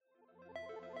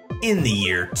In the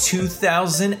year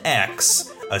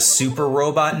 2000X, a super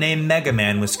robot named Mega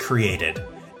Man was created.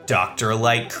 Dr.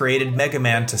 Light created Mega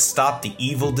Man to stop the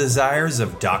evil desires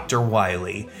of Dr.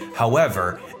 Wily.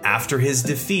 However, after his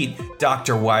defeat,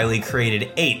 Dr. Wily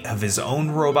created 8 of his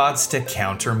own robots to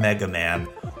counter Mega Man.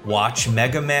 Watch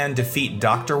Mega Man defeat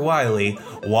Dr. Wily,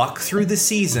 walk through the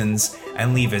seasons,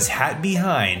 and leave his hat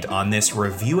behind on this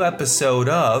review episode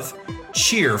of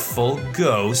Cheerful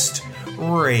Ghost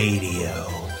Radio.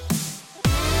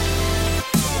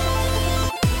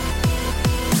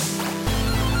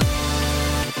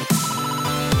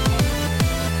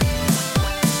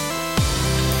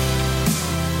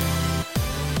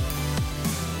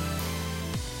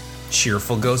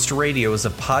 Cheerful Ghost Radio is a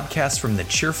podcast from the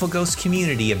Cheerful Ghost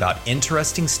community about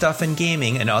interesting stuff in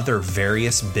gaming and other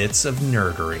various bits of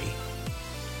nerdery.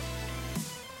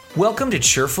 Welcome to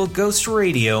Cheerful Ghost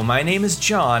Radio. My name is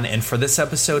John, and for this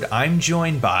episode, I'm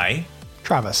joined by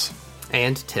Travis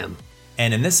and Tim.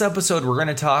 And in this episode, we're going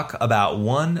to talk about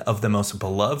one of the most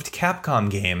beloved Capcom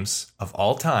games of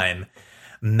all time,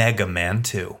 Mega Man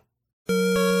 2.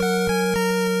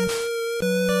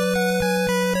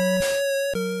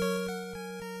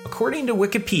 According to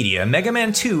Wikipedia, Mega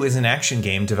Man 2 is an action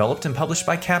game developed and published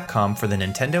by Capcom for the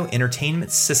Nintendo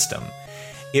Entertainment System.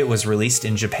 It was released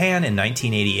in Japan in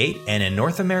 1988 and in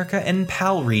North America and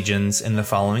PAL regions in the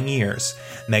following years.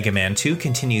 Mega Man 2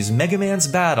 continues Mega Man's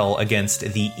battle against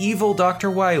the evil Dr.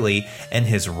 Wily and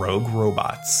his rogue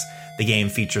robots. The game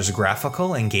features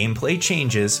graphical and gameplay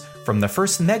changes from the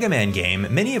first Mega Man game,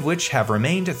 many of which have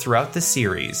remained throughout the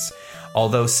series.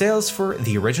 Although sales for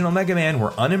the original Mega Man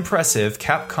were unimpressive,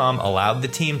 Capcom allowed the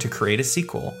team to create a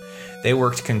sequel. They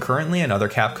worked concurrently on other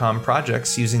Capcom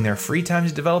projects using their free time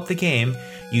to develop the game,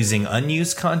 using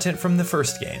unused content from the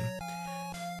first game.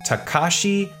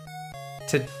 Takashi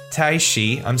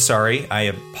Tataishi, I'm sorry, I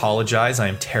apologize, I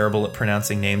am terrible at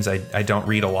pronouncing names, I don't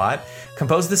read a lot,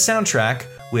 composed the soundtrack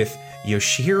with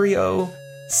Yoshihiro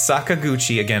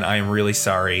Sakaguchi, again, I am really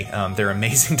sorry, they're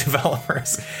amazing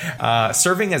developers,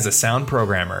 serving as a sound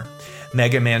programmer.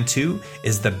 Mega Man 2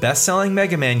 is the best-selling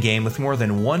Mega Man game with more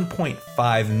than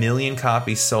 1.5 million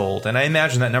copies sold, and I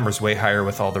imagine that number's way higher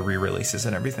with all the re-releases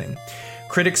and everything.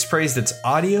 Critics praised its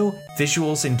audio,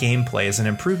 visuals, and gameplay as an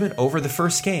improvement over the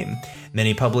first game.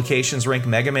 Many publications rank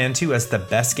Mega Man 2 as the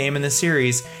best game in the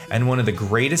series and one of the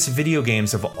greatest video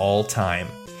games of all time.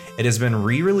 It has been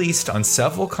re-released on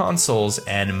several consoles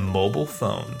and mobile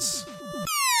phones.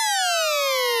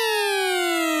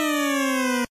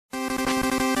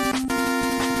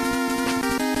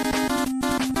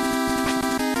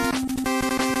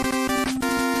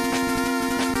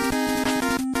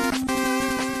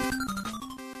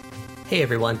 Hey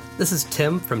everyone, this is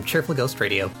Tim from Cheerful Ghost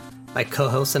Radio. My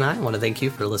co-host and I want to thank you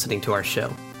for listening to our show.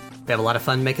 We have a lot of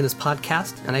fun making this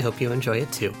podcast, and I hope you enjoy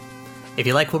it too. If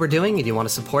you like what we're doing and you want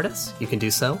to support us, you can do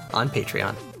so on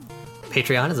Patreon.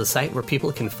 Patreon is a site where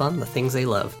people can fund the things they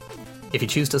love. If you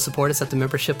choose to support us at the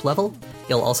membership level,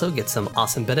 you'll also get some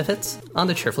awesome benefits on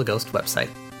the Cheerful Ghost website.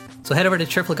 So head over to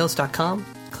cheerfulghost.com,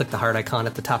 click the heart icon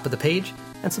at the top of the page,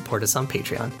 and support us on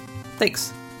Patreon.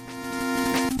 Thanks!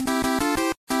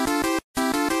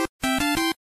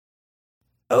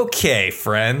 Okay,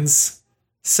 friends.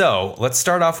 So, let's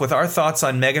start off with our thoughts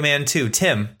on Mega Man 2.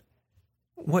 Tim,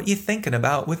 what you thinking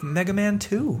about with Mega Man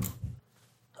 2?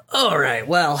 All right,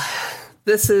 well,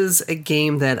 this is a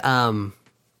game that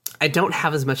I don't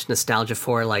have as much nostalgia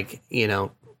for, like, you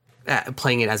know,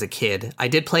 playing it as a kid. I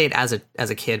did play it as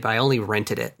a kid, but I only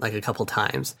rented it like a couple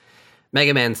times.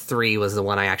 Mega Man 3 was the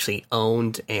one I actually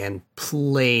owned and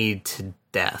played to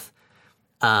death.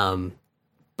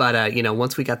 But, you know,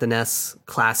 once we got the NES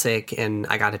Classic and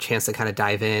I got a chance to kind of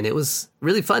dive in, it was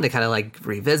really fun to kind of like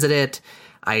revisit it.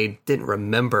 I didn't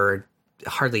remember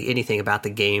hardly anything about the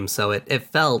game, so it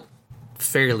felt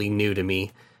fairly new to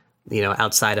me, you know,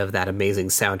 outside of that amazing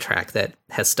soundtrack that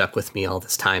has stuck with me all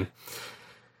this time.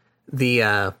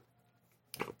 The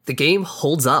game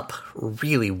holds up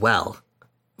really well.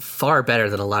 Far better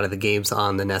than a lot of the games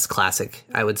on the NES Classic,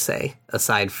 I would say,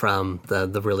 aside from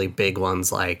the really big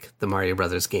ones like the Mario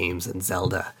Brothers games and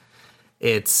Zelda.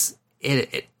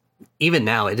 Even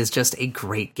now, it is just a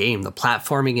great game. The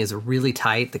platforming is really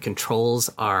tight. The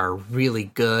controls are really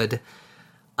good.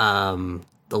 The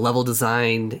level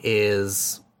design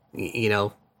is, you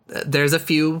know, there's a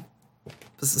few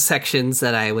sections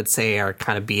that I would say are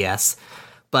kind of BS,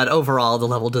 but overall, the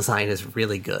level design is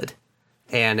really good.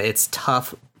 And it's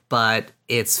tough, but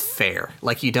it's fair.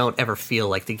 Like, you don't ever feel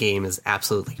like the game is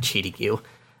absolutely cheating you.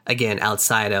 Again,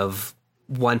 outside of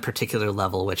one particular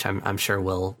level, which I'm sure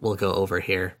we'll go over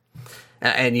here.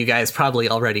 And you guys probably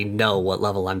already know what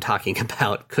level I'm talking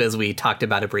about because we talked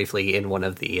about it briefly in one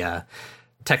of the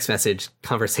text message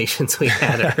conversations we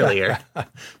had earlier.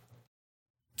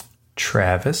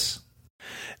 Travis?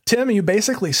 Tim, you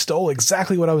basically stole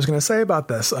exactly what I was going to say about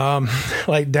this.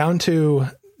 Like down to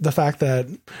the fact that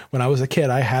when I was a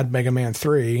kid, I had Mega Man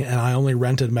 3 and I only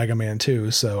rented Mega Man 2.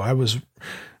 So I was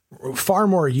far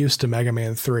more used to Mega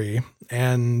Man 3.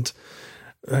 And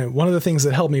one of the things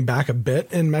that held me back a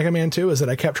bit in Mega Man 2 is that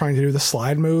I kept trying to do the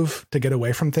slide move to get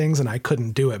away from things and I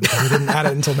couldn't do it because I didn't add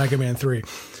it until Mega Man 3.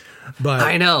 But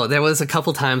I know there was a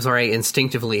couple times where I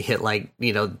instinctively hit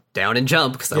down and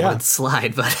jump because I wanted to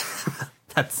slide, but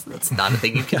that's not a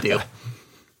thing you can do.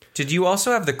 Did you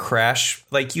also have the crash?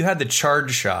 Like you had the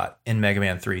charge shot in Mega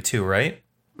Man 3 too, right?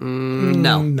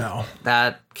 No.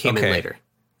 That came in later.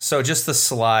 So just the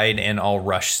slide and all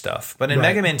rush stuff. But in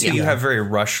Mega Man 2, you have very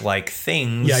rush-like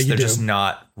things. Yeah, they're just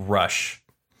not rush.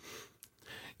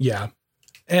 Yeah.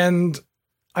 And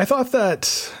I thought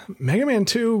that Mega Man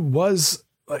 2 was...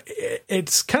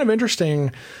 It's kind of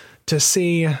interesting to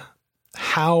see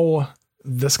how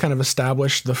this kind of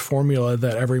established the formula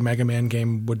that every Mega Man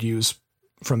game would use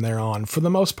from there on, for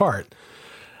the most part.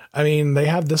 I mean, they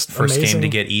have this first amazing...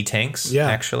 game to get E-Tanks,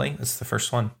 actually. It's the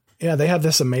first one. Yeah, they have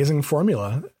this amazing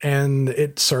formula, and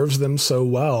it serves them so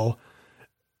well.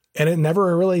 And it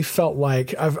never really felt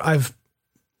like... I've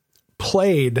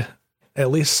played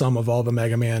at least some of all the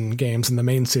Mega Man games in the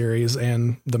main series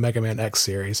and the Mega Man X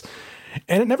series,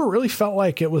 and it never really felt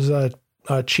like it was a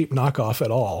cheap knockoff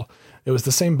at all. It was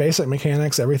the same basic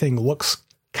mechanics. Everything looks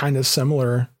kind of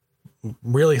similar,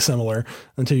 really similar,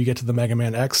 until you get to the Mega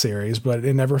Man X series, but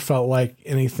it never felt like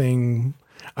anything...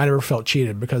 I never felt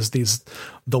cheated because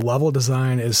the level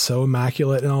design is so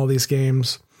immaculate in all these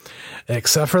games,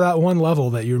 except for that one level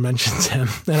that you mentioned, Tim.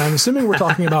 And I'm assuming we're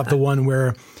talking about the one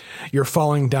where you're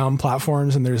falling down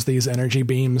platforms and there's these energy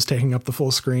beams taking up the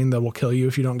full screen that will kill you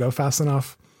if you don't go fast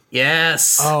enough.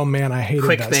 Yes. Oh man, I hated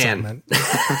that segment.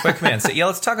 Quick Man. So,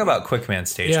 let's talk about Quick Man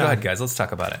stage. Go ahead, guys. Let's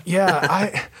talk about it.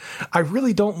 Yeah, I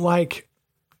really don't like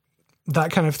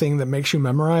that kind of thing that makes you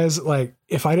memorize. Like,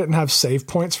 if I didn't have save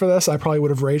points for this, I probably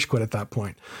would have rage quit at that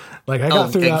point. Like, I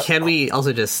got through that. Can we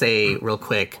also just say real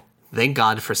quick, thank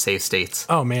God for save states.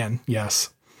 Oh man, yes.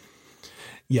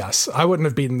 Yes, I wouldn't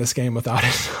have beaten this game without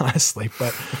it, honestly.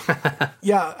 But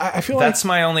yeah, I feel that's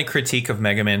my only critique of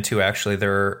Mega Man 2. Actually,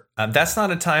 that's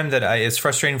not a time that it's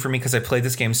frustrating for me because I played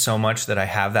this game so much that I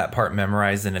have that part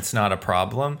memorized and it's not a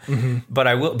problem. Mm-hmm.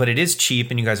 But it is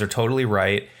cheap, and you guys are totally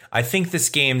right. I think this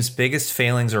game's biggest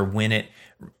failings are when it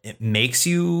makes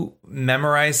you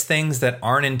memorize things that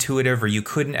aren't intuitive or you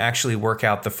couldn't actually work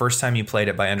out the first time you played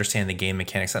it by understanding the game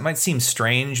mechanics. That might seem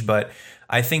strange, but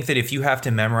I think that if you have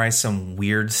to memorize some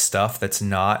weird stuff that's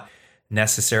not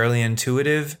necessarily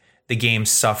intuitive, the game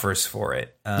suffers for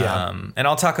it. And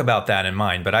I'll talk about that in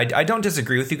mind, but I don't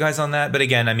disagree with you guys on that. But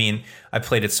again, I mean, I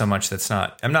played it so much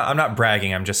I'm not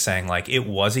bragging. I'm just saying, like, it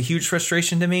was a huge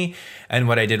frustration to me. And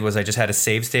what I did was I just had a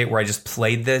save state where I just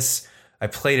played this. I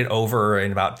played it over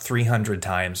in about 300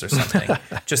 times or something,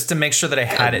 just to make sure that I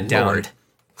had it down. Lord.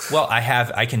 Well,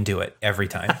 I can do it every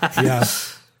time. Yeah.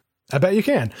 I bet you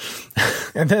can.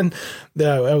 And then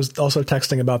I was also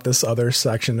texting about this other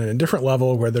section in a different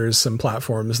level where there's some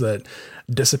platforms that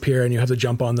disappear and you have to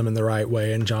jump on them in the right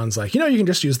way. And John's like, you can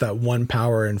just use that one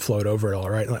power and float over it all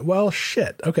right. I'm like, well,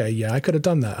 shit. Okay. Yeah, I could have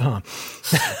done that, huh?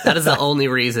 That is the only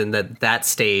reason that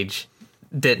stage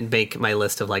didn't make my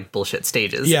list of like bullshit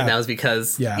stages. Yeah. And that was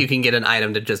because you can get an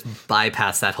item to just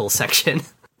bypass that whole section.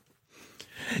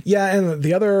 Yeah, and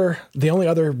the only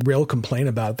other real complaint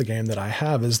about the game that I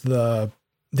have is the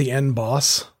end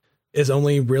boss is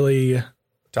only really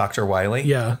Dr. Wily.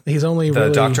 Yeah, he's only the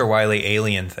really, Dr. Wily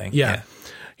alien thing. Yeah.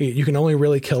 You can only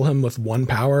really kill him with one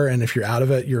power, and if you're out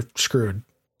of it, you're screwed.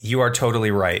 You are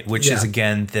totally right. Which is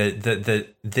again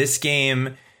this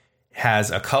game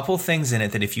has a couple things in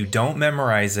it that if you don't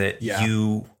memorize it,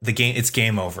 it's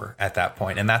game over at that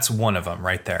point, and that's one of them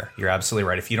right there. You're absolutely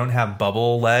right. If you don't have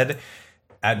bubble lead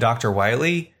at Dr.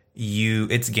 Wily,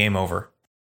 it's game over.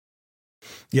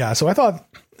 Yeah, so I thought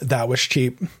that was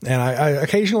cheap, and I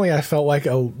occasionally I felt like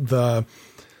the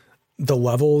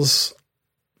levels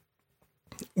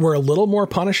were a little more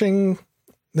punishing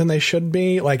than they should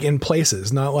be, like in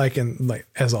places, not like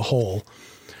as a whole.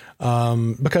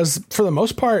 Because for the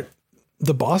most part,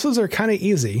 the bosses are kind of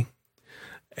easy,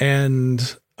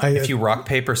 and if you rock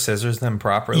paper scissors them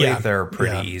properly, they're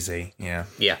pretty easy. Yeah.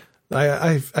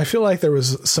 I feel like there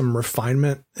was some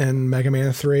refinement in Mega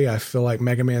Man 3. I feel like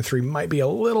Mega Man 3 might be a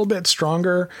little bit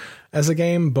stronger as a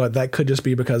game, but that could just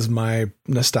be because my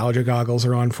nostalgia goggles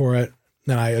are on for it.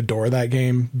 and I adore that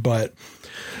game. But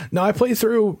no, I played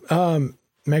through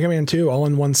Mega Man 2 all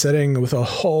in one sitting with a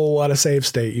whole lot of save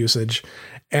state usage,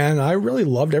 and I really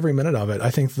loved every minute of it.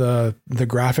 I think the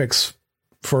graphics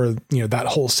for that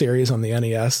whole series on the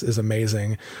NES is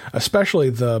amazing,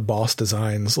 especially the boss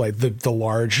designs, like the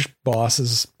large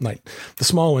bosses. Like the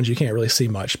small ones you can't really see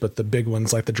much, but the big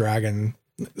ones like the dragon,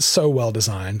 so well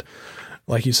designed.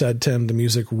 Like you said, Tim, the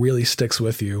music really sticks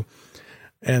with you,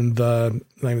 and the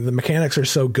mechanics are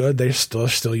so good. They're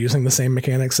still using the same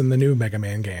mechanics in the new Mega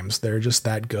Man games. They're just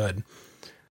that good.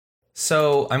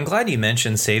 So I'm glad you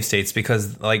mentioned save states,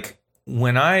 because like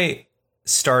when I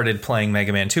started playing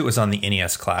Mega Man 2, it was on the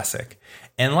NES Classic.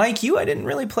 And like you, I didn't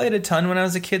really play it a ton when I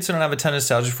was a kid, so I don't have a ton of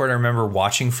nostalgia for it. I remember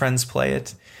watching friends play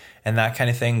it and that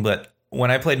kind of thing. But when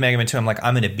I played Mega Man 2, I'm like,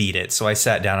 I'm going to beat it. So I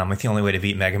sat down. I'm like, the only way to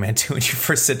beat Mega Man 2 when you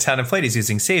first sit down and play it is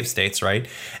using save states, right?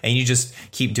 And you just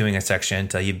keep doing a section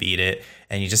until you beat it,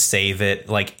 and you just save it,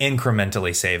 like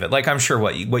incrementally save it. Like I'm sure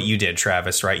what you did,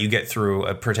 Travis, right? You get through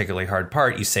a particularly hard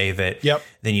part, you save it. Yep.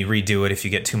 Then you redo it if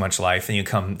you get too much life, and you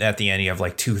come at the end, you have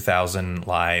like 2,000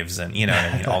 lives, and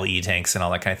all E-tanks and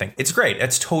all that kind of thing. It's great.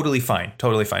 It's totally fine.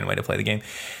 Totally fine way to play the game.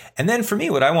 And then for me,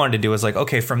 what I wanted to do was like,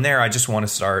 okay, from there, I just want to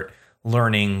start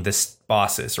learning the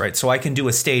bosses, right? So I can do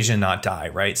a stage and not die,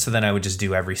 right? So then I would just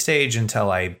do every stage until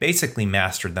I basically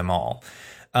mastered them all.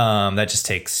 That just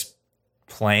takes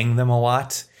playing them a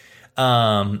lot.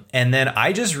 And then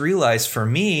I just realized for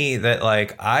me that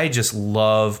like I just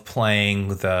love playing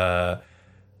the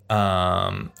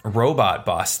robot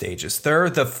boss stages.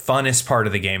 They're the funnest part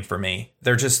of the game for me.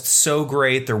 They're just so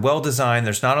great. They're well designed.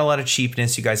 There's not a lot of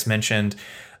cheapness. You guys mentioned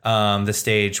the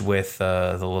stage with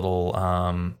the little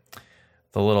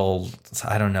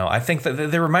I don't know. I think that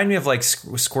they remind me of like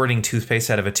squirting toothpaste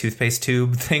out of a toothpaste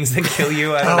tube, things that kill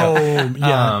you. I don't know.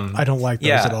 Yeah. I don't like those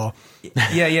at all.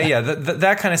 Yeah.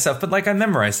 That kind of stuff. But like I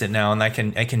memorized it now, and I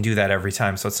can do that every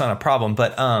time, so it's not a problem.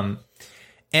 But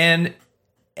and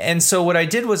so what I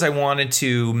did was I wanted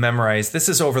to memorize. This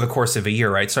is over the course of a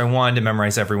year, right? So I wanted to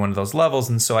memorize every one of those levels,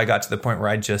 and so I got to the point where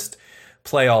I'd just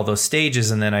play all those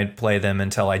stages, and then I'd play them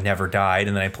until I never died,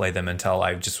 and then I played them until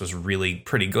I just was really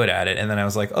pretty good at it. And then I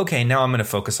was like, okay, now I'm going to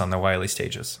focus on the Wily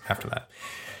stages after that.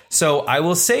 So I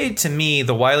will say, to me,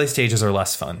 the Wily stages are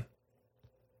less fun.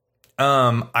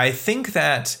 I think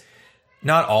that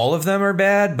not all of them are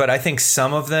bad, but I think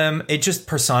some of them, it just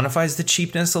personifies the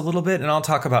cheapness a little bit, and I'll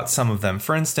talk about some of them.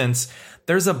 For instance,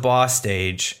 there's a boss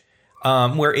stage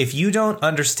where if you don't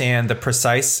understand the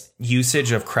precise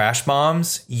usage of crash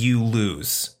bombs, you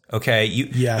lose. Okay, you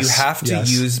have to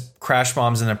use crash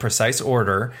bombs in a precise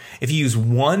order. If you use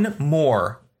one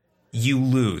more, you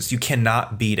lose. You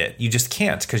cannot beat it. You just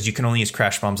can't, because you can only use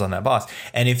crash bombs on that boss.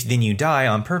 And if then you die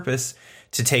on purpose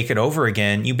to take it over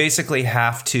again, you basically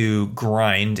have to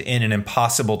grind in an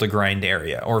impossible to grind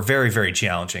area, or very, very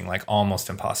challenging, like almost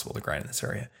impossible to grind in this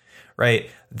area, right?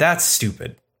 That's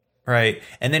stupid. Right.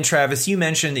 And then, Travis, you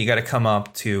mentioned that you got to come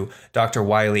up to Dr.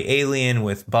 Wily Alien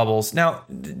with bubbles. Now,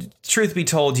 truth be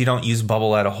told, you don't use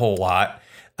bubble at a whole lot.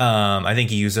 I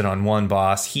think you use it on one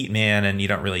boss, Heat Man, and you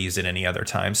don't really use it any other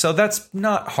time. So that's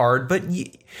not hard.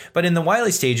 But in the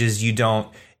Wily stages, you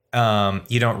don't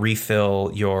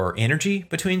refill your energy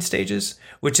between stages,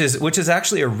 which is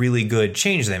actually a really good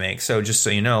change they make. So just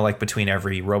so you know, like between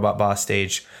every robot boss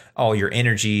stage, all your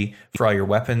energy for all your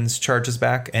weapons charges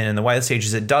back, and in the Wily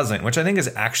stages it doesn't, which I think is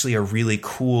actually a really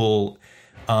cool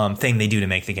thing they do to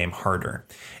make the game harder.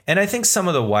 And I think some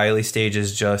of the Wily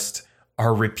stages just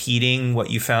are repeating what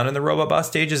you found in the robot boss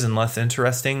stages and less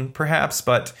interesting, perhaps.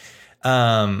 But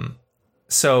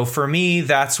so for me,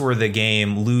 that's where the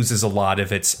game loses a lot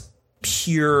of its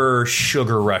pure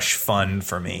sugar rush fun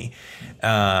for me.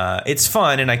 It's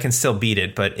fun and I can still beat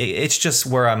it, but it's just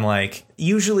where I'm like,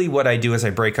 usually what I do is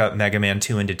I break up Mega Man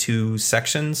 2 into two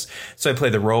sections. So I play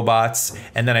the robots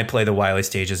and then I play the Wily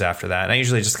stages after that. And I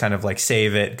usually just kind of like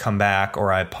save it, come back,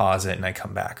 or I pause it and I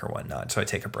come back or whatnot. So I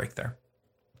take a break there.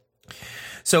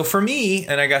 So for me,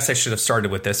 and I guess I should have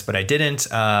started with this, but I didn't,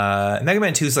 Mega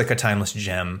Man 2 is like a timeless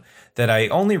gem that I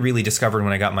only really discovered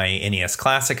when I got my NES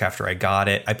Classic after I got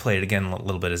it. I played it again a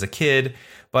little bit as a kid,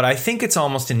 but I think it's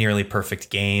almost a nearly perfect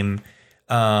game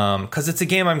because it's a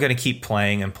game I'm going to keep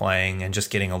playing and just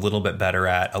getting a little bit better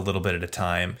at a little bit at a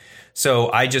time.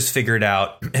 So I just figured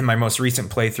out in my most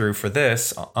recent playthrough for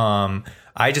this,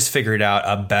 I just figured out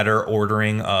a better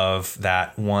ordering of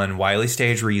that one Wily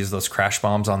stage where you use those crash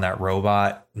bombs on that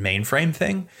robot mainframe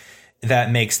thing.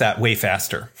 That makes that way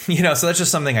faster, so that's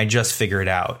just something I just figured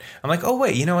out. I'm like, oh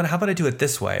wait, you know what? How about I do it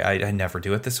this way? I never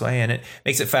do it this way, and it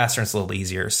makes it faster and it's a little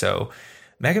easier. So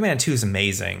Mega Man 2 is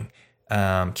amazing.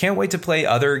 Can't wait to play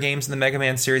other games in the Mega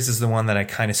Man series. This is the one that I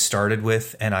kind of started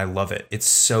with, and I love it. It's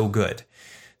so good.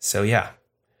 So yeah,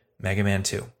 Mega Man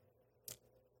 2.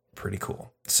 Pretty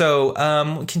cool. So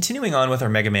continuing on with our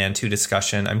Mega Man 2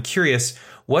 discussion, I'm curious,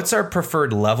 what's our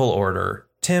preferred level order?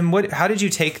 Tim, how did you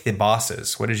take the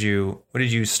bosses? What did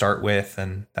you start with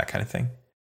and that kind of thing?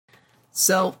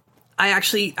 So I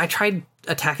tried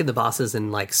attacking the bosses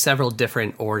in like several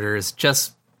different orders,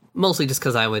 mostly just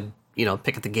because I would,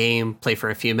 pick up the game, play for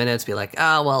a few minutes, be like,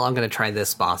 oh, well, I'm going to try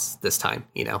this boss this time,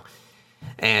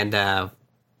 and,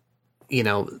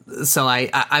 so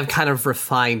I've kind of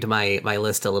refined my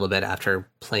list a little bit after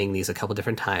playing these a couple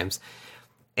different times.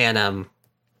 And,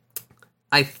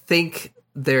 I think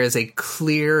there is a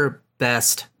clear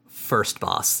best first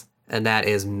boss, and that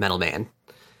is Metal Man.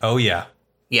 Oh yeah.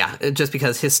 Yeah. Just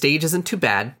because his stage isn't too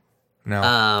bad.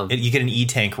 No, you get an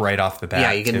E-Tank right off the bat.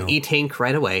 Yeah, you get an E-Tank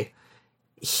right away.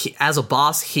 As a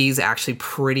boss, he's actually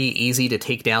pretty easy to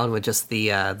take down with just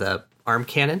the arm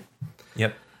cannon.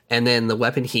 Yep. And then the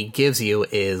weapon he gives you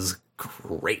is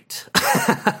great.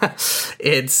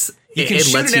 You can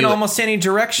shoot it in almost any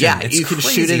direction. Yeah, you can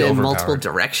shoot it in multiple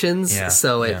directions. Yeah,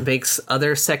 so it makes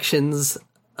other sections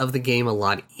of the game a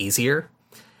lot easier.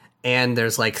 And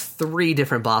there's like 3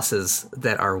 different bosses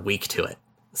that are weak to it.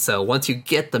 So once you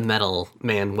get the Metal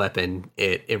Man weapon,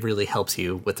 it really helps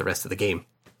you with the rest of the game.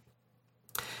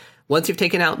 Once you've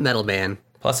taken out Metal Man...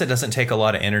 Plus, it doesn't take a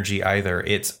lot of energy either.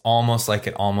 It's almost like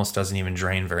it almost doesn't even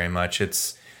drain very much. I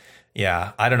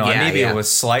don't know. Maybe it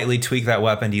was slightly tweak that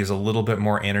weapon to use a little bit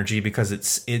more energy because it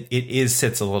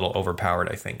sits a little overpowered,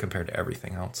 I think, compared to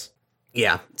everything else.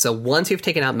 Yeah. So once you've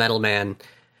taken out Metal Man,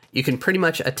 you can pretty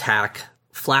much attack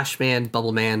Flash Man,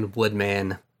 Bubble Man, Wood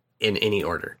Man in any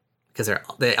order. Because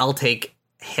they all take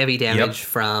heavy damage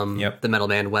from the Metal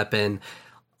Man weapon.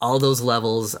 All those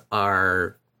levels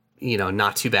are,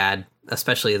 not too bad.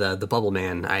 Especially the Bubble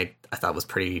Man, I thought was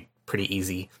pretty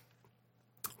easy.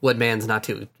 Woodman's not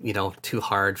too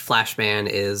hard. Flash Man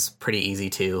is pretty easy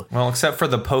too. Well, except for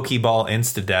the Pokeball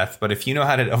insta-death, but if you know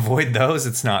how to avoid those,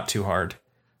 it's not too hard.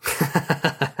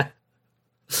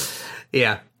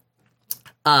 Yeah.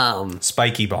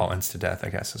 Spiky Ball insta-death, I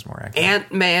guess, is more accurate.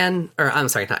 Ant-Man, or I'm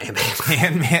sorry, not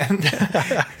Ant-Man.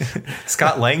 Ant-Man.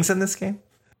 Scott Lang's in this game?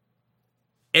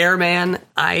 Airman,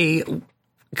 I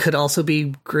could also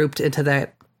be grouped into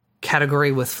that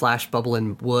category with Flash, Bubble,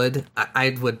 and Wood. I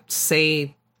would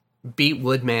say beat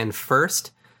Woodman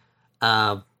first,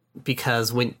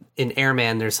 because when in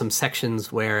Airman there's some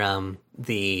sections where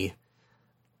the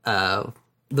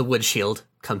Wood Shield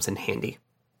comes in handy.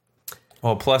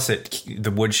 Well, plus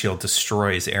the Wood Shield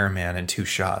destroys Airman in 2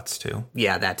 shots too.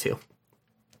 Yeah, that too.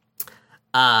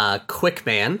 Quick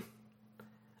Man,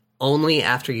 only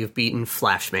after you've beaten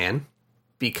Flash Man.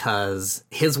 Because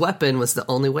his weapon was the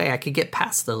only way I could get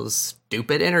past those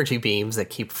stupid energy beams that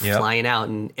keep flying out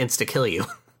and insta-kill you.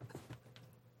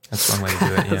 That's one way to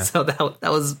do it, yeah. So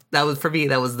that was for me,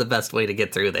 that was the best way to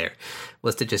get through there,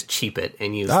 was to just cheap it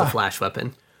and use the flash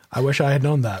weapon. I wish I had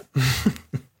known that.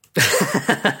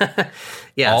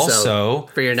 Yeah. Also, so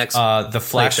for your next the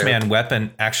Flash Man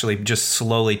weapon actually just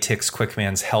slowly ticks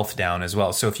Quickman's health down as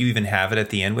well. So if you even have it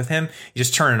at the end with him, you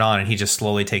just turn it on and he just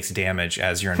slowly takes damage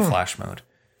as you're in flash mode.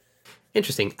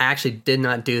 Interesting. I actually did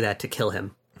not do that to kill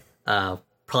him.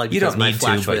 Probably because my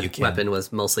flash weapon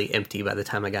was mostly empty by the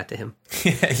time I got to him.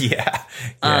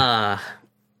 Yeah.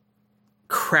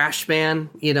 Crash Man,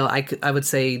 I would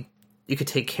say you could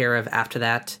take care of after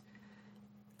that.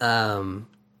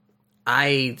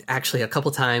 I actually, a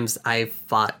couple times, I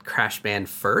fought Crash Man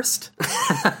first,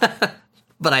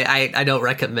 but I don't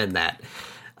recommend that.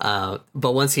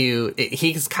 But once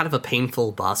he's kind of a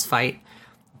painful boss fight,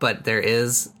 but there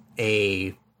is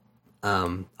a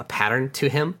pattern to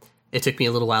him. It took me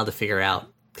a little while to figure out,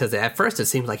 because at first it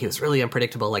seemed like he was really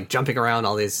unpredictable, like jumping around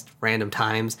all these random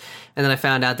times. And then I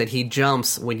found out that he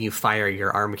jumps when you fire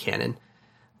your arm cannon.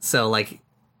 So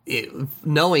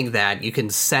knowing that, you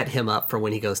can set him up for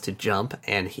when he goes to jump,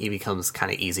 and he becomes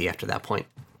kind of easy after that point.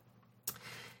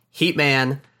 Heat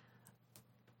Man,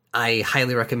 I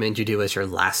highly recommend you do as your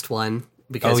last one.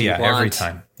 Because every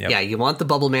time. Yep. Yeah, you want the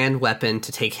Bubble Man weapon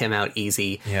to take him out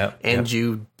easy. And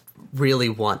you really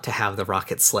want to have the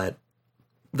rocket sled,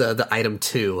 the item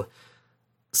 2,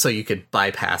 so you could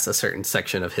bypass a certain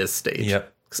section of his stage.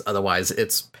 Yep. Because otherwise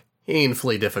it's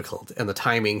painfully difficult, and the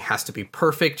timing has to be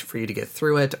perfect for you to get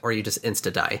through it, or you just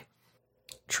insta-die.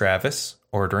 Travis,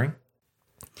 ordering?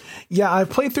 Yeah, I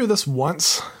played through this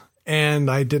once, and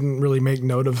I didn't really make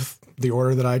note of the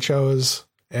order that I chose,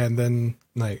 and then,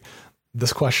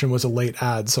 this question was a late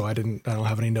ad, so I don't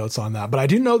have any notes on that. But I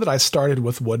do know that I started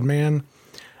with Woodman.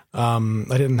 I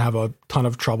didn't have a ton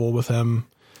of trouble with him.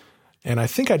 And I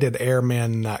think I did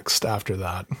Airman next after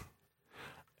that.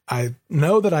 I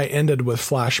know that I ended with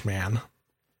Flashman,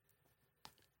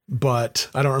 but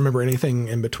I don't remember anything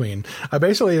in between. I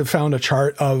basically found a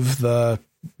chart of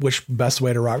which best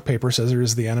way to rock, paper,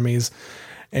 scissors the enemies,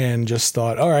 and just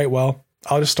thought, all right, well,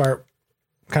 I'll just start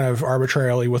kind of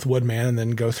arbitrarily with Woodman and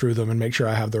then go through them and make sure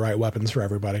I have the right weapons for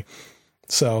everybody.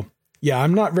 So yeah,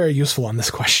 I'm not very useful on this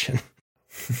question.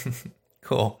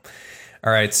 Cool.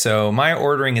 All right, so my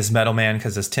ordering is Metal Man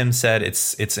because, as Tim said,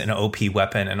 it's an OP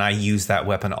weapon, and I use that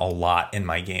weapon a lot in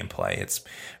my gameplay. It's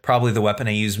probably the weapon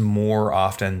I use more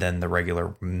often than the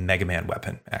regular Mega Man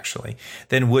weapon, actually.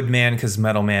 Then Woodman, because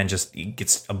Metal Man just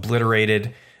gets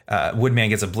obliterated. Woodman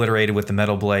gets obliterated with the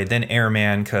Metal Blade. Then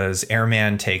Airman, because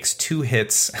Airman takes 2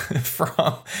 hits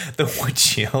from the wood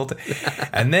shield.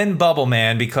 And then Bubble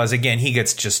Man, because, again, he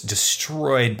gets just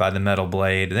destroyed by the Metal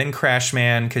Blade. Then Crash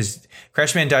Man, because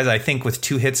Crash Man dies, I think, with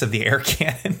 2 hits of the air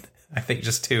cannon. I think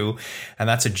just 2, and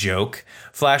that's a joke.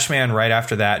 Flashman right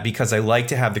after that, because I like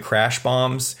to have the crash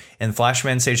bombs, and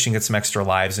Flashman stage can get some extra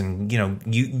lives, and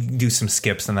you do some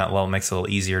skips, and that level makes it a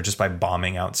little easier just by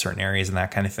bombing out certain areas and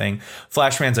that kind of thing.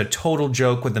 Flashman's a total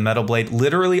joke with the Metal Blade.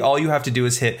 Literally, all you have to do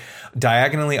is hit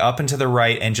diagonally up and to the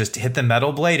right and just hit the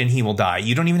Metal Blade, and he will die.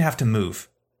 You don't even have to move.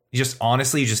 You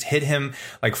just hit him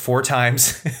like 4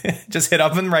 times. Just hit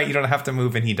up and right. You don't have to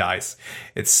move and he dies.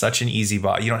 It's such an easy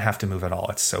boss. You don't have to move at all.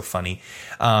 It's so funny.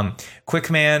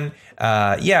 Quickman.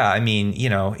 I mean,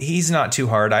 he's not too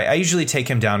hard. I usually take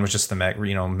him down with just the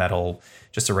metal,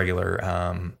 just a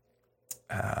regular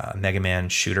Mega Man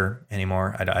shooter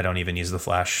anymore. I don't even use the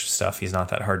flash stuff. He's not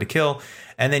that hard to kill.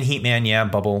 And then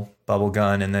Heatman, bubble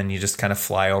gun. And then you just kind of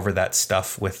fly over that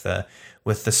stuff with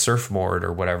the surfboard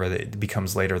or whatever that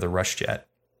becomes later the Rush Jet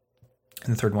in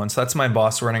the third one. So that's my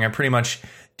boss running. I pretty much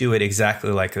do it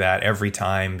exactly like that every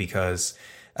time because,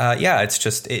 it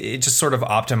just sort of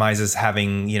optimizes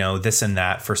having, this and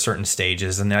that for certain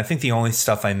stages. And I think the only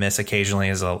stuff I miss occasionally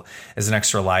is an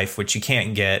extra life, which you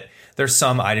can't get. There's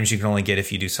some items you can only get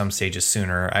if you do some stages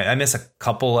sooner. I miss a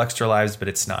couple extra lives, but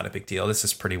it's not a big deal. This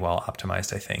is pretty well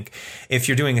optimized, I think. If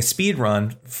you're doing a speed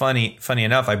run, funny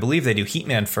enough, I believe they do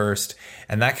Heatman first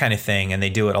and that kind of thing, and they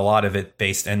do it a lot of it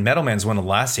based. And Metal Man's one of the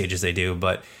last stages they do,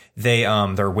 but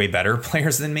they're way better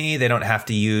players than me. They don't have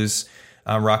to use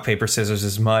rock paper scissors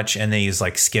as much, and they use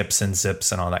like skips and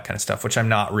zips and all that kind of stuff, which I'm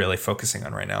not really focusing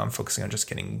on right now. I'm focusing on just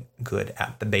getting good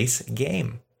at the base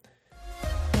game.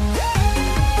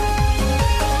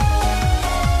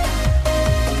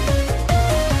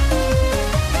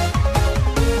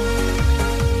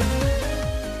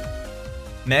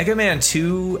 Mega Man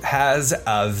 2 has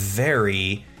a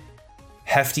very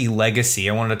hefty legacy.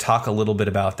 I wanted to talk a little bit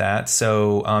about that.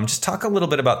 So just talk a little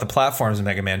bit about the platforms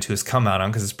Mega Man 2 has come out on,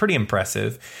 because it's pretty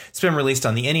impressive. It's been released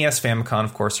on the NES, Famicom,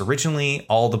 of course, originally,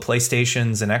 all the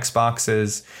PlayStations and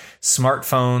Xboxes,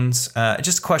 smartphones.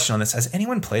 Just a question on this. Has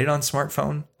anyone played it on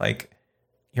smartphone? Like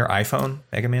your iPhone,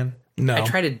 Mega Man? No. I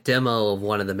tried a demo of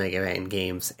one of the Mega Man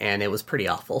games, and it was pretty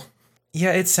awful.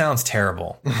 Yeah, it sounds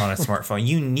terrible on a smartphone.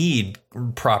 You need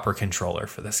proper controller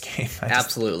for this game.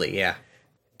 Absolutely, yeah.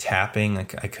 Tapping, I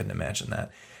couldn't imagine that.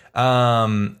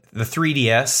 The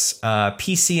 3DS,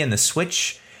 PC, and the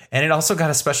Switch. And it also got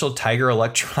a special Tiger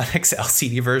Electronics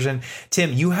LCD version.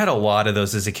 Tim, you had a lot of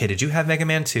those as a kid. Did you have Mega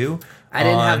Man 2? I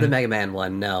didn't have the Mega Man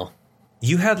one, no.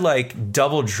 You had like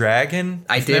Double Dragon?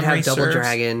 I did have Double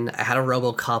Dragon. I had a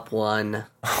RoboCop one.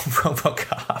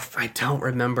 RoboCop. I don't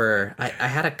remember. I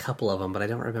had a couple of them, but I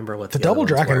don't remember what the Double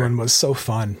Dragon one was so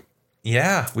fun.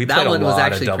 Yeah, we played a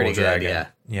lot of Double Dragon.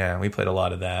 Yeah, we played a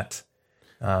lot of that.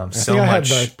 I think I had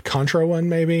the Contra one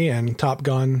maybe and Top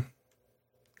Gun.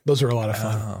 Those were a lot of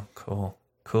fun. Oh,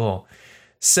 cool.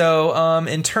 So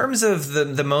in terms of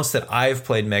the most that I've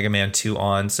played Mega Man 2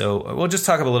 on, so we'll just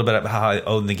talk a little bit about how I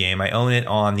own the game. I own it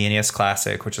on the NES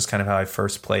Classic, which is kind of how I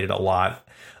first played it a lot.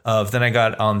 Then I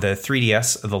got on the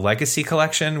 3DS, the Legacy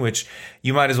Collection, which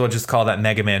you might as well just call that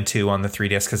Mega Man 2 on the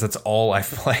 3DS because that's all I've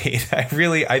played.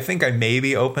 I think I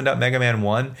maybe opened up Mega Man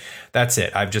 1. That's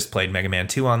it. I've just played Mega Man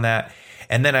 2 on that.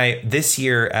 And then this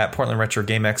year at Portland Retro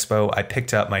Game Expo, I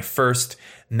picked up my first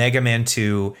Mega Man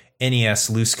 2 NES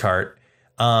loose cart.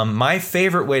 My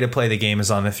favorite way to play the game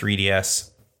is on the 3DS.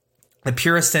 The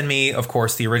purist in me, of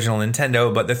course, the original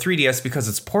Nintendo, but the 3DS, because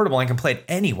it's portable, I can play it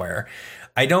anywhere.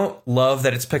 I don't love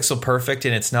that it's pixel perfect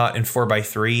and it's not in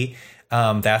 4:3.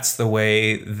 That's the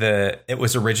way it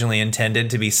was originally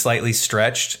intended to be slightly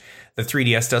stretched. The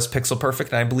 3DS does pixel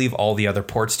perfect, and I believe all the other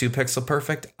ports do pixel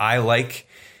perfect. I like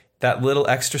that little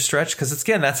extra stretch because,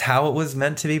 again, that's how it was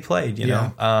meant to be played, you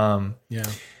know? Yeah.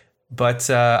 But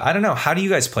I don't know. How do you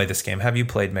guys play this game? Have you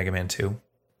played Mega Man 2?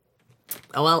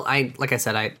 Well, like I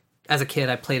said, as a kid,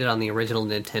 I played it on the original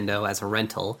Nintendo as a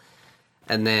rental.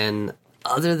 And then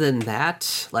other than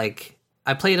that, like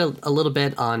I played a little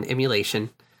bit on emulation.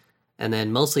 And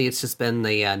then mostly it's just been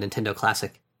the Nintendo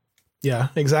Classic. Yeah,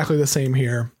 exactly the same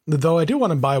here. Though I do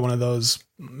want to buy one of those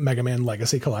Mega Man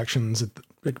Legacy collections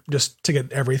just to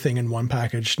get everything in one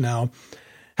package. Now,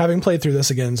 having played through this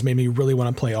again has made me really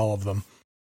want to play all of them.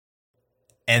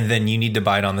 And then you need to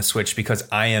buy it on the Switch because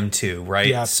I am too, right?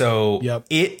 Yeah. So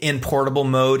it in portable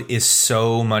mode is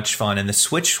so much fun. And the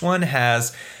Switch one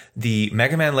has the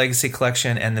Mega Man Legacy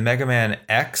Collection and the Mega Man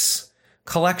X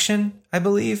Collection, I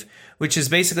believe, which is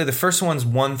basically the first one's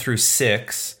 1 through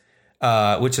 6.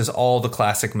 Which is all the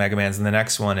classic Mega Mans, and the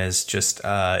next one is just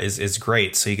is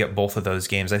great. So you get both of those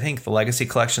games. I think the Legacy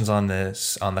Collection's on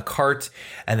the cart,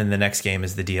 and then the next game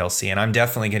is the DLC. And I'm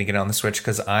definitely going to get it on the Switch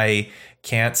because I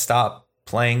can't stop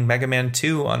playing Mega Man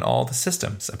 2 on all the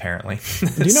systems. Apparently,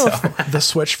 do you know if the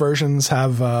Switch versions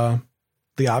have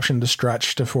the option to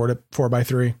stretch to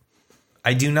 4x3?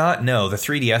 I do not know. The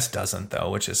 3DS doesn't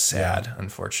though, which is sad,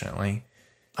 unfortunately.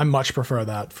 I much prefer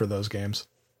that for those games.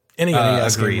 Any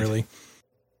NES game, really.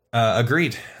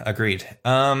 Agreed.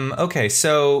 Okay,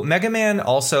 so Mega Man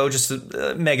also, just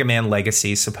Mega Man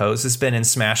Legacy, suppose, has been in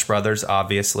Smash Brothers,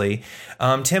 obviously.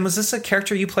 Tim, was this a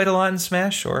character you played a lot in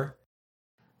Smash, or?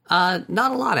 Not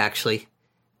a lot, actually.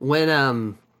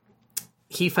 When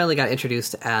he finally got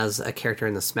introduced as a character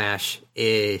in the Smash,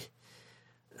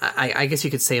 I guess you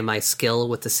could say my skill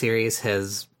with the series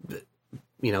has,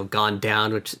 gone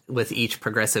down with each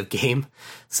progressive game.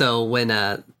 So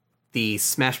when the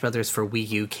Smash Brothers for Wii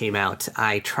U came out,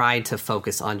 I tried to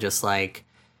focus on just like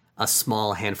a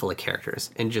small handful of characters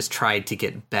and just tried to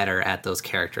get better at those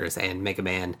characters. And Mega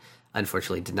Man,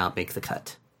 unfortunately, did not make the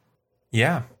cut.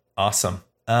 Yeah, awesome.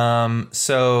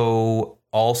 So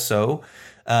also,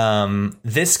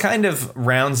 this kind of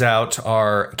rounds out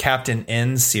our Captain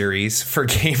N series for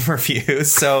game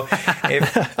reviews. So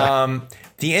if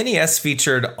the NES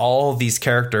featured all these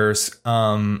characters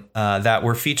that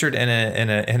were featured in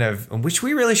a which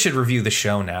we really should review the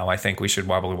show now. I think we should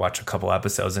probably watch a couple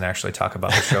episodes and actually talk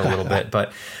about the show a little bit.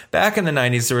 But back in the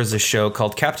 90s, there was a show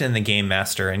called Captain and the Game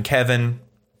Master, and Kevin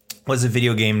was a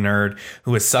video game nerd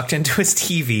who was sucked into his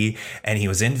TV, and he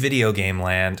was in video game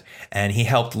land, and he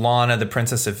helped Lana, the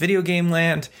princess of video game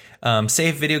land,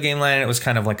 save video game land. It was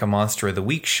kind of like a Monster of the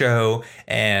Week show,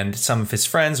 and some of his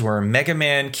friends were Mega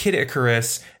Man, Kid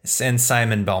Icarus, and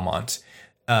Simon Belmont,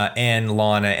 and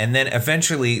Lana, and then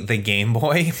eventually the Game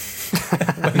Boy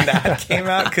when that came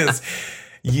out, because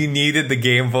you needed the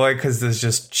Game Boy because there's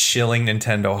just chilling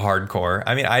Nintendo hardcore.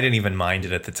 I mean, I didn't even mind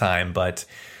it at the time, but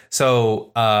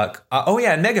so,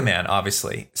 and Mega Man,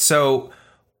 obviously. So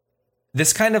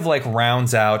this kind of like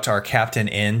rounds out our Captain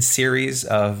N series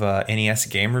of NES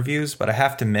game reviews, but I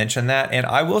have to mention that. And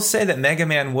I will say that Mega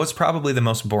Man was probably the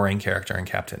most boring character in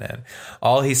Captain N.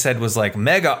 All he said was like,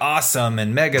 mega awesome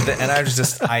and mega, and I was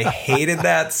just, I hated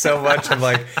that so much. I'm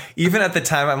like, even at the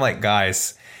time, I'm like,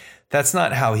 guys, that's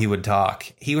not how he would talk.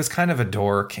 He was kind of a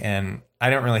dork, and I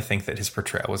don't really think that his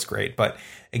portrayal was great. But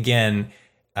again,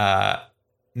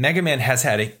 Mega Man has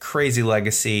had a crazy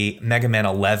legacy. Mega Man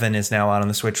 11 is now out on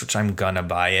the Switch, which I'm gonna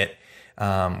buy it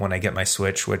when I get my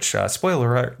Switch, which,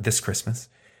 spoiler alert, this Christmas.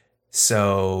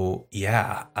 So,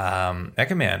 yeah,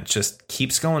 Mega Man just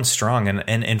keeps going strong.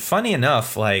 And funny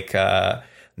enough, like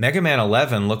Mega Man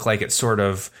 11 looked like it sort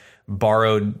of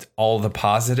borrowed all the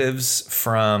positives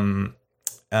from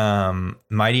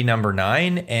Mighty Number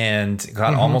 9 and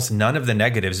got almost none of the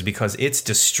negatives because it's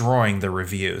destroying the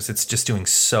reviews. It's just doing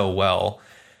so well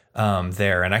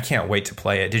there, and I can't wait to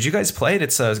play it. Did you guys play it?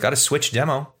 It's got a Switch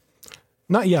demo.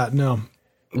 Not yet, no.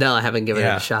 No, I haven't given it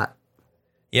a shot.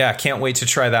 Yeah, can't wait to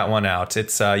try that one out.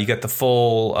 It's you get the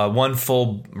full one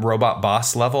full robot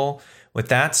boss level with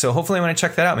that. So hopefully when I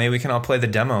check that out, maybe we can all play the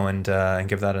demo and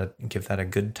give that a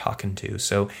good talking to.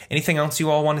 So anything else you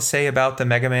all want to say about the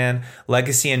Mega Man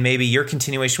legacy and maybe your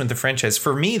continuation with the franchise?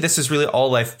 For me, this is really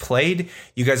all I've played.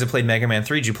 You guys have played Mega Man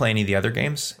 3. Did you play any of the other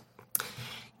games?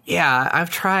 Yeah, I've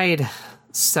tried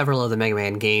several of the Mega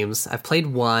Man games. I've played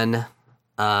one.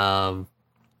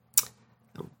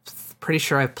 Pretty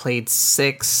sure I've played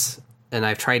 6, and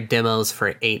I've tried demos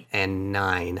for 8 and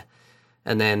 9.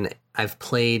 And then I've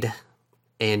played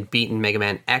and beaten Mega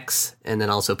Man X, and then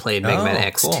also played Mega Man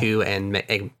X2 cool. and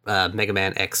Mega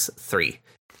Man X3.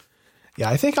 Yeah,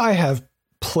 I think I have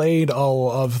played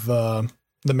all of the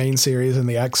main series and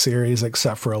the X series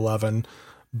except for 11,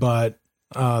 but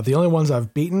the only ones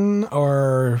I've beaten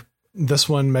are this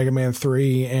one, Mega Man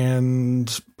 3,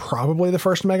 and probably the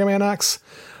first Mega Man X.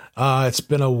 It's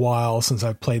been a while since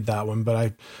I've played that one,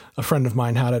 but a friend of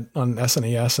mine had it on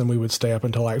SNES, and we would stay up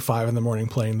until like 5 a.m.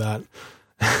 playing that.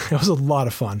 It was a lot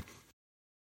of fun.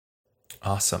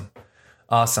 Awesome.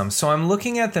 So I'm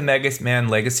looking at the Mega Man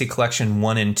Legacy Collection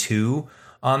 1 and 2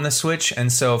 on the Switch.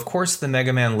 And so, of course, the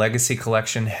Mega Man Legacy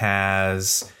Collection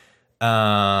has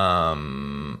Mega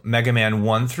Man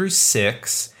 1 through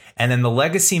 6. And then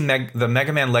the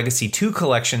Mega Man Legacy 2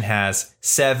 collection has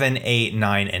 7, 8,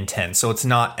 9, and 10. So it's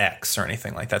not X or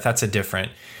anything like that. That's a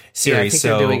different series. Yeah, I think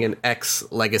they're doing an X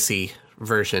Legacy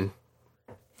version.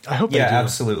 I hope they do. Yeah,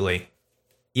 absolutely.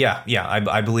 Yeah,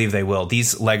 I believe they will.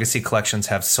 These legacy collections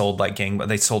have sold like gang, but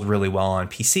they sold really well on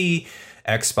PC,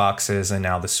 Xboxes, and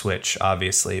now the Switch,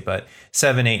 obviously. But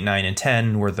 7, 8, 9, and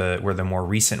 10 were the more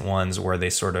recent ones where they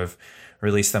sort of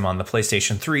released them on the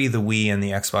PlayStation 3, the Wii, and the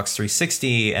Xbox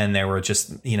 360, and they were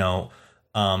just,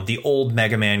 the old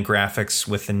Mega Man graphics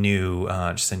with the new,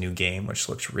 just a new game, which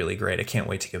looks really great. I can't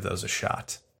wait to give those a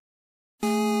shot.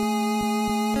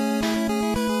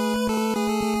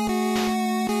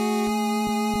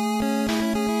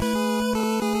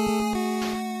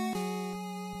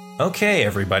 Okay,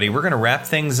 everybody, we're going to wrap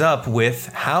things up with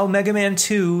how Mega Man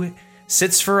 2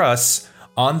 sits for us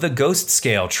on the Ghost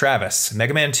scale. Travis,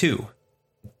 Mega Man 2,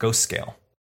 Ghost scale.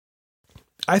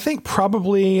 I think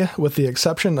probably with the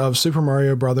exception of Super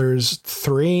Mario Brothers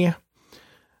 3,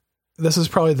 this is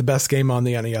probably the best game on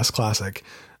the NES Classic.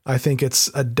 I think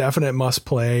it's a definite must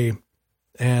play.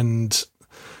 And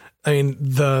I mean,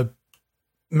 the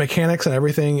mechanics and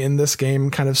everything in this game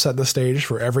kind of set the stage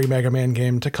for every Mega Man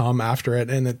game to come after it.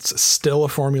 And it's still a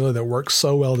formula that works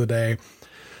so well today.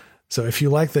 So if you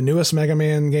like the newest Mega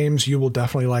Man games, you will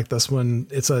definitely like this one.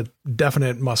 It's a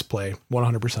definite must play,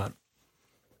 100%.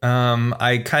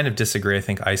 I kind of disagree. I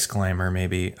think Ice Climber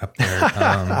maybe up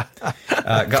there.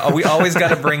 We always got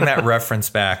to bring that reference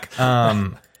back.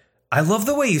 I love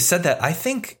the way you said that. I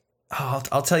think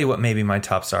I'll tell you what maybe my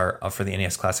tops are for the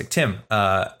NES Classic. Tim,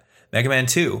 Mega Man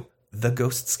 2, the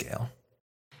Ghost scale.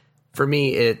 For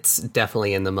me, it's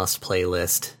definitely in the must-play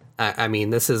list. I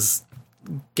mean,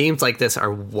 games like this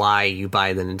are why you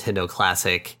buy the Nintendo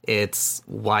Classic. It's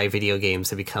why video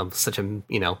games have become such a,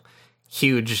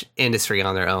 huge industry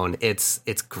on their own. It's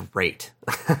great.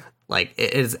 Like,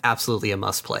 it is absolutely a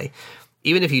must-play.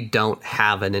 Even if you don't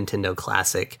have a Nintendo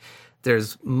Classic,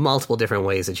 there's multiple different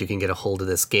ways that you can get a hold of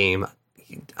this game.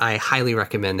 I highly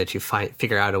recommend that you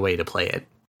figure out a way to play it.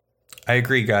 I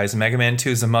agree, guys. Mega Man 2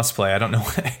 is a must-play. I don't know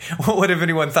what if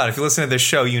anyone thought. If you listen to this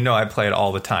show, I play it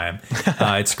all the time.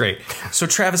 It's great. So,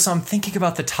 Travis, I'm thinking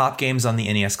about the top games on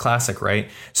the NES Classic, right?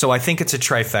 So I think it's a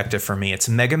trifecta for me. It's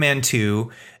Mega Man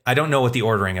 2. I don't know what the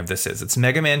ordering of this is. It's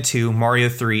Mega Man 2, Mario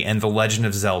 3, and The Legend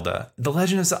of Zelda. The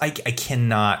Legend of Zelda, I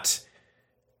cannot...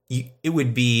 It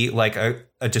would be like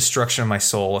a destruction of my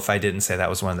soul if I didn't say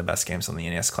that was one of the best games on the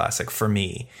NES Classic for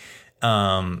me.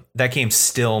 That game's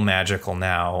still magical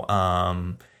now.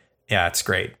 Yeah, it's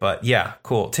great. But yeah,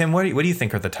 cool. Tim, what do you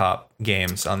think are the top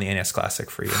games on the NES Classic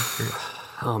for you?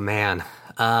 Oh man,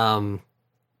 I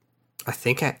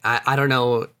think I don't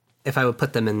know if I would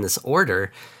put them in this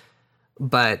order,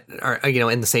 but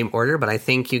in the same order. But I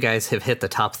think you guys have hit the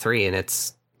top three, and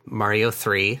it's Mario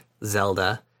 3,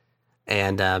 Zelda,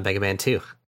 and Mega Man 2.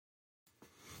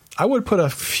 I would put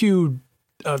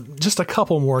just a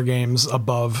couple more games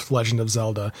above Legend of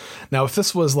Zelda. Now, if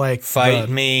this was like blasphemer.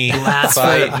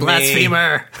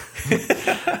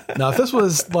 Now, if this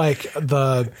was like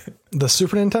the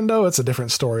Super Nintendo, it's a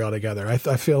different story altogether. I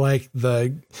feel like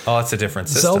it's a different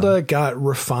system. Zelda got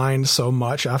refined so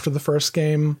much after the first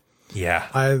game. Yeah,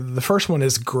 the first one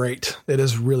is great. It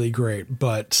is really great,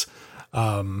 but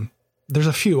there's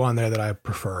a few on there that I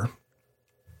prefer.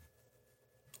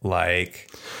 Like,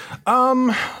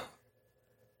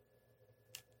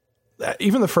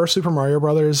 even the first Super Mario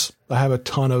Brothers, I have a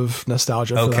ton of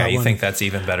nostalgia for that Okay, you one. think that's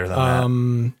even better than that?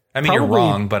 I mean, you're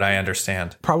wrong, but I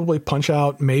understand. Probably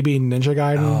Punch-Out, maybe Ninja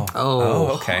Gaiden.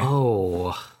 Okay.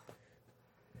 Oh.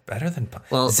 Better than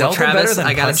Zelda. Travis, better than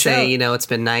I gotta say, it's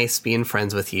been nice being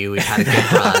friends with you. We've had a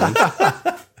good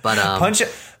run. But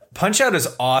Punch-Out is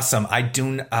awesome.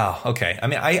 Okay. I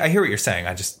mean, I hear what you're saying.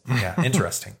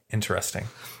 Interesting.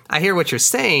 I hear what you're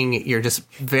saying. You're just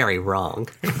very wrong.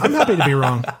 I'm happy to be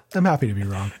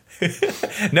wrong.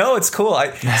 No, it's cool.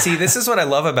 See, this is what I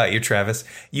love about you, Travis.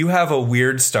 You have a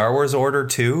weird Star Wars order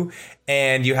too,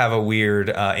 and you have a weird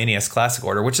NES Classic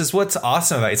order, which is what's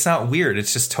awesome about it. It's not weird.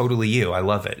 It's just totally you. I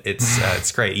love it.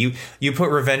 It's great. You put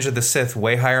Revenge of the Sith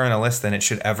way higher on a list than it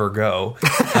should ever go,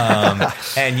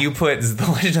 and you put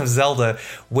The Legend of Zelda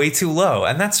way too low,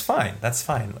 and that's fine. That's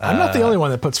fine. I'm not the only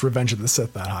one that puts Revenge of the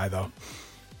Sith that high, though.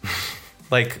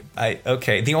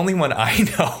 The only one I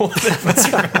know that puts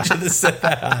Revenge of the Sith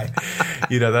that high.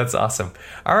 That's awesome.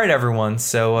 All right, everyone.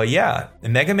 So,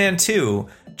 Mega Man 2,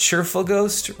 Cheerful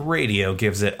Ghost Radio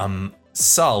gives it a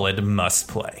solid must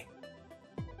play.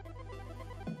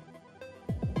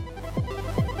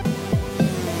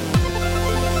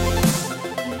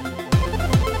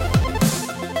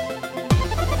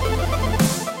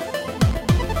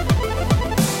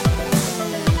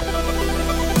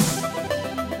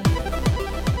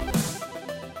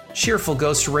 Cheerful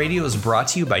Ghost Radio is brought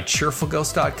to you by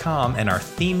CheerfulGhost.com, and our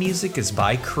theme music is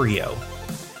by Creo.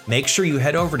 Make sure you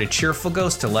head over to Cheerful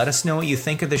Ghost to let us know what you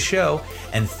think of the show,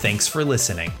 and thanks for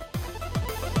listening.